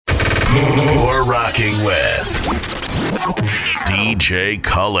You're rocking with DJ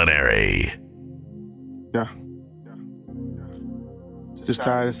Culinary. Yeah. Just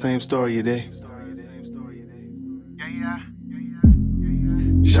tired of the same story you did.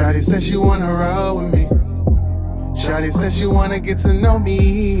 Shawty says she wanna roll with me. Shawty says she wanna get to know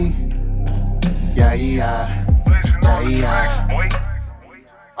me. Yeah.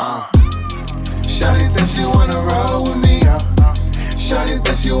 Shawty says she wanna roll with me. Shawty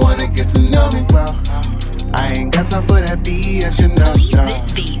says she wanna get to know me well. I ain't got time for that BS, you know.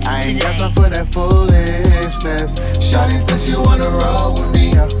 I ain't got time for that foolishness. Shawty says she wanna roll with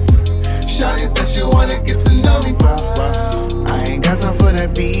me. Shawty says she wanna get to know me well. I ain't got time for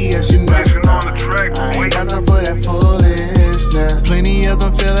that BS, you know. I ain't got time for that foolishness. Plenty of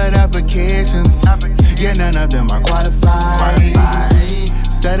them fill out applications. Yeah, none of them are qualified.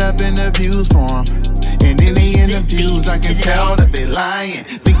 Set up interviews for them. And in the interviews, I can tell that they lying.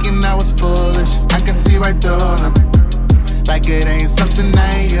 Thinking I was foolish, I can see right through them. Like it ain't something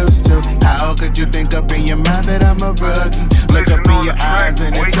I used to. How could you think up in your mind that I'm a rookie? Look up in your eyes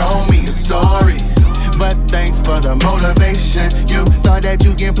and it told me a story. But thanks for the motivation. You thought that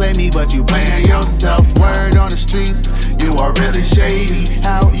you can play me, but you playing yourself. Word on the streets, you are really shady.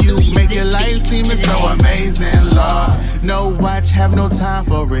 How you make your life seem so amazing, Lord. No watch, have no time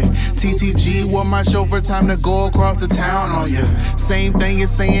for it. TTG wore my chauffeur, time to go across the town on you. Same thing you're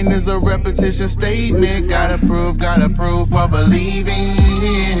saying is a repetition statement. Gotta prove for believing.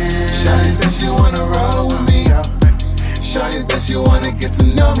 Shawty says she wanna roll with me, yo. Shawty says she wanna get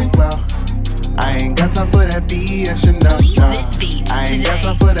to know me well. I ain't got time for that BS, you know. I ain't got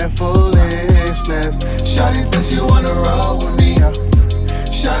time for that foolishness. Shawty says she wanna roll with me, yo.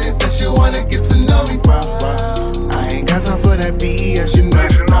 Shawty says she wanna get to know me well. I ain't got time for that BS, you know. I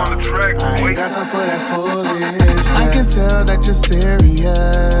ain't got time for that foolishness. I can tell that you're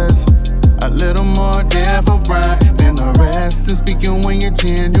serious. A little more different than the rest. And speaking when you're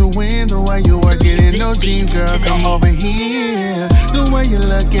genuine, the way you work it in no jeans, girl, come over here. The way you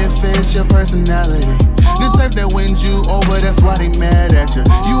look, it fits your personality. The type that wins you over, that's why they mad at you.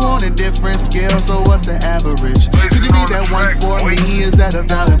 You on a different scale, so what's the average? Could you be that one for me? Is that a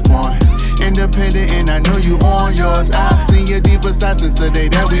valid point? Independent and I know you on yours. I've seen your deeper side since the day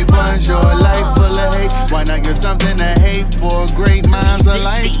that we buzzed. Your life full of hate, why not get something to hate for? Great minds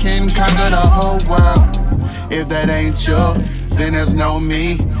alike can conquer the whole world. If that ain't you, then there's no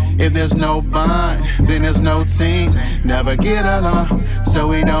me. If there's no bond, then there's no team. Never get along, so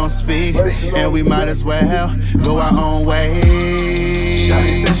we don't speak. And we might as well go our own way.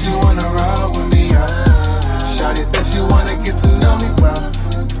 Shawty says she wanna roll with me, Shawty says she wanna get to know me well.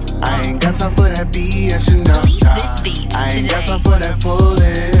 I ain't got time for that BS, you know. I ain't got time for that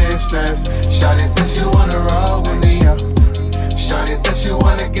foolishness. Shawty says she wanna roll with me, Shawty says she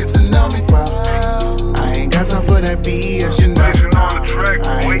wanna get to know me well. I ain't got time for that BS, you know.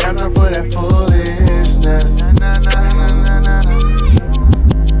 I ain't got time for that foolishness.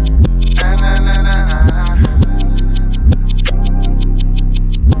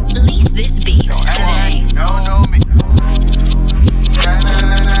 Release this beat today. Don't know me.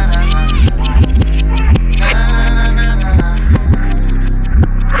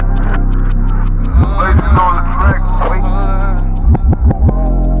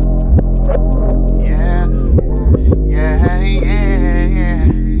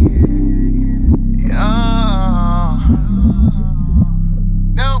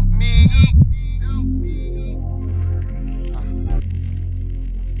 Know me.